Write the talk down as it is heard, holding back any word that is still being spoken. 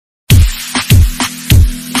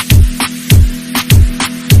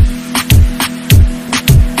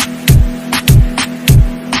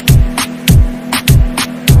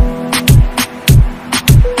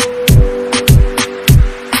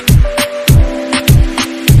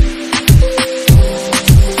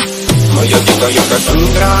дикая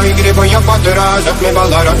Кассандра, игривая подра,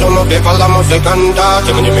 затмевала разум, убивала музыканта.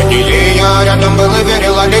 Тем не менее я рядом был и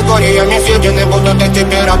верил аллегориями, съедены будут эти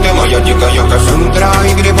пираты. Моя дикая Кассандра,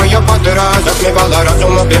 игривая подра, затмевала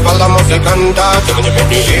разум, убивала музыканта. Тем не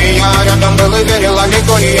менее я рядом был и верил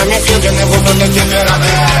аллегориями, съедены будут эти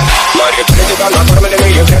пираты. Мои критика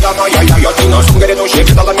накормленные предавая я ты носом грядущий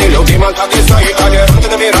педалами любима, как и свои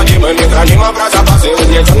толерантными родимыми хранима про запасы.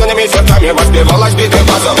 Угнетенными сердцами воспевалась биты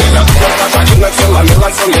базовыми. Противных силами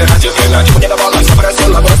лансами ради время не давалось,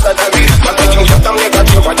 просила просто доверить. Под этим где-то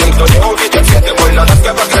негатив, один, кто не увидит свет и больно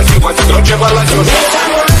тоска красиво закручивала сюжет.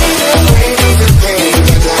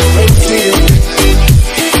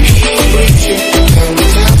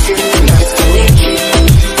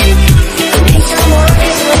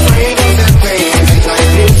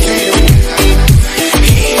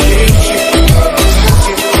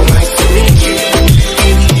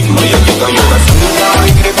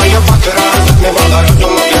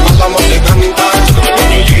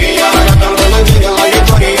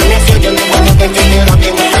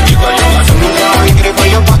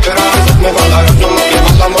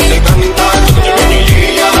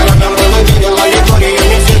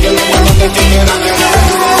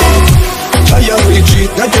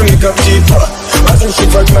 Как типа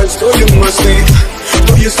разрушить вокруг строим мосты.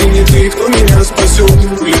 Кто если не ты, кто меня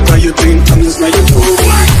спасет? Улетает дым, там не знаю кто.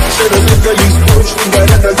 Все разбегались прочь, не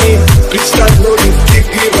горят огни. Представь ноги, ты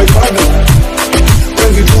игривой падал.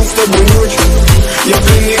 Проведу с тобой ночь, я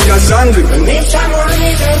пленник Кассандры.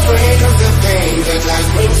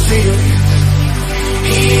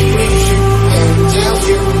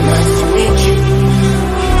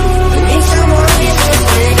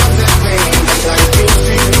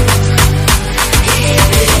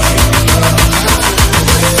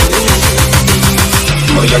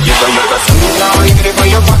 Моя дикая Кассандра,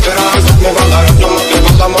 игривая подра, затмевала разум,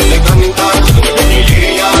 убивала музыканта. Тем не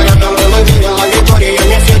менее я рядом был и верил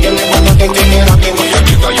аллегориями, съедены будут эти пираты. Моя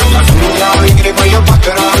дикая Кассандра, игривая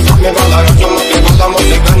подра, затмевала разум, убивала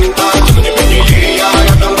музыканта. Тем не менее я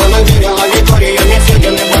рядом был и верил аллегориями,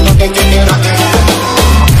 съедены будут эти пираты.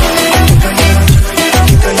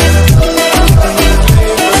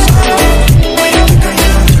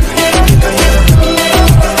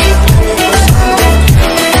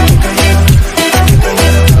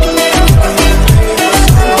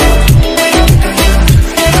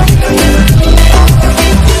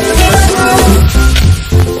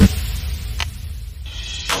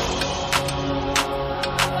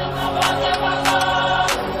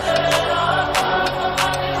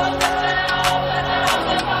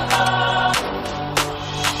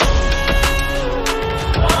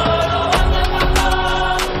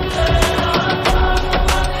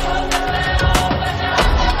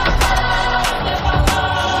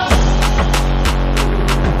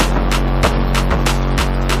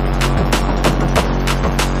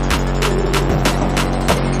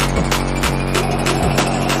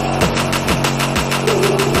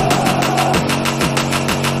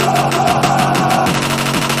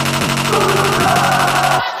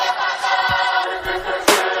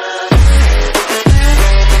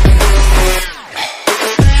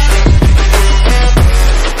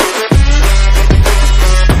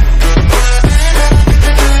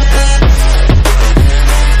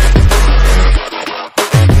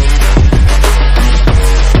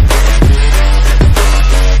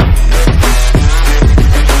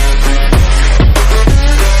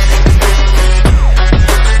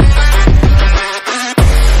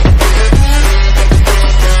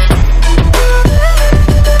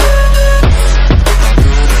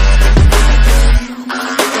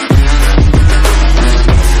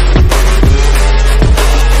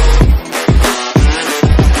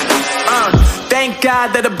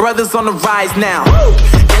 That the brothers on the rise now. Woo!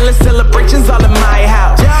 Endless celebrations all in my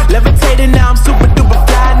house. Levitating now, I'm super duper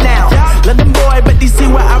fly now. London boy, but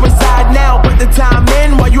DC where I reside now. Put the time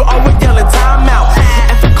in while you always yelling time out.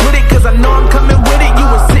 And for quit it, cause I know I'm coming with it. You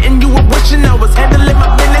were sitting, you were wishing I was handling my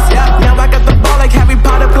business. Now I got the ball like Harry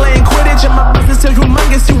Potter playing Quidditch. And my business is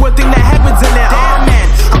humongous, you would think that happens in it. Damn man,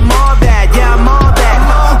 I'm all that, yeah I'm all that.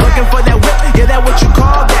 Working for that whip, yeah that what you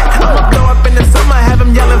call that. I'ma blow up in the summer, have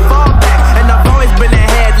him yelling fall back. And I've always been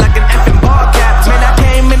ahead like an effing ball cap. Man, I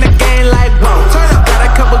came in the game like whoa. Got a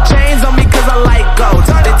couple chains on me cause I like gold.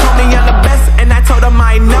 They told me I'm the best and I told them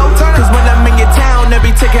I know. Cause when I'm in your town,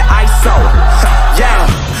 every ticket I sold. Yeah,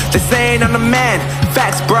 they saying I'm the man.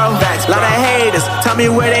 Facts bro, lot of haters, tell me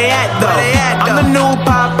where they at though. I'm the new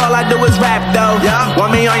pop, all I do is rap though.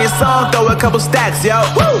 Want me on your song, throw a couple stacks, yo.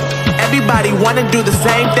 Everybody wanna do the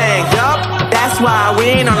same thing, that's why we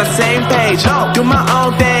ain't on the same page. Do my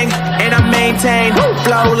own thing, and I maintain maintain.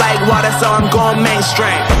 Flow like water, so I'm going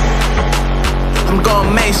mainstream. I'm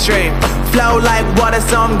going mainstream. Flow like water,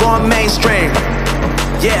 so I'm going mainstream.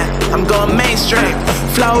 Yeah, I'm going mainstream.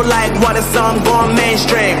 Flow like water, so I'm going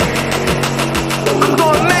mainstream. I'm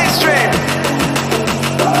going mainstream.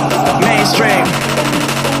 Mainstream.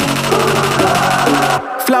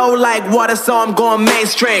 Flow like water, so I'm going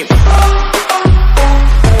mainstream.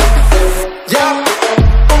 Yeah.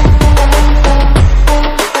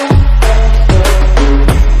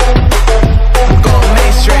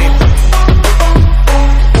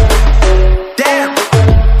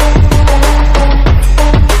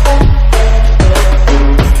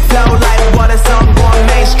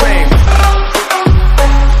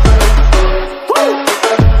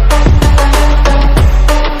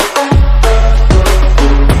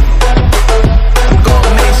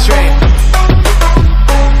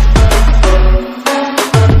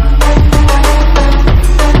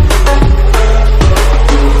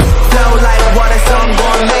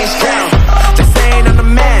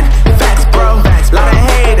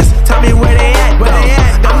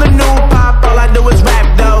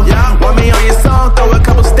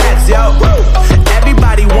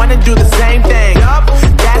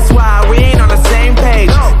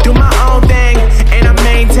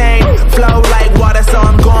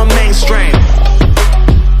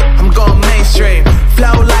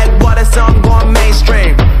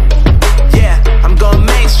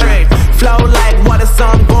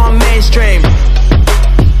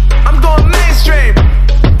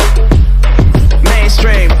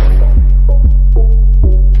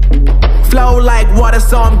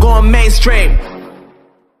 So I'm going mainstream.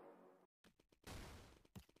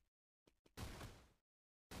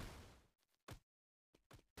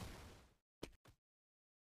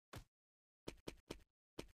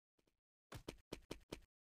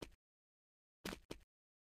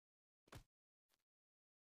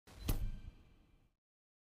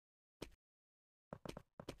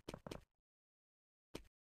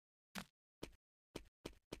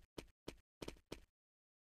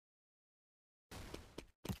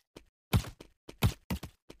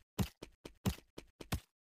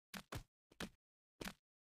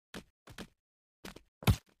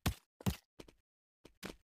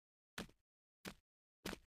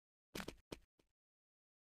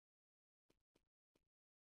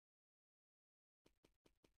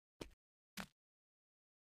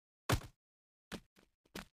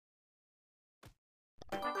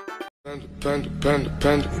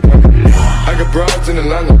 Panda. I got broads in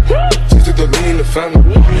Atlanta. Just to throw me in the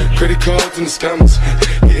family. Credit cards and the scammers.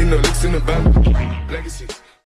 Getting no licks in the band. Legacies.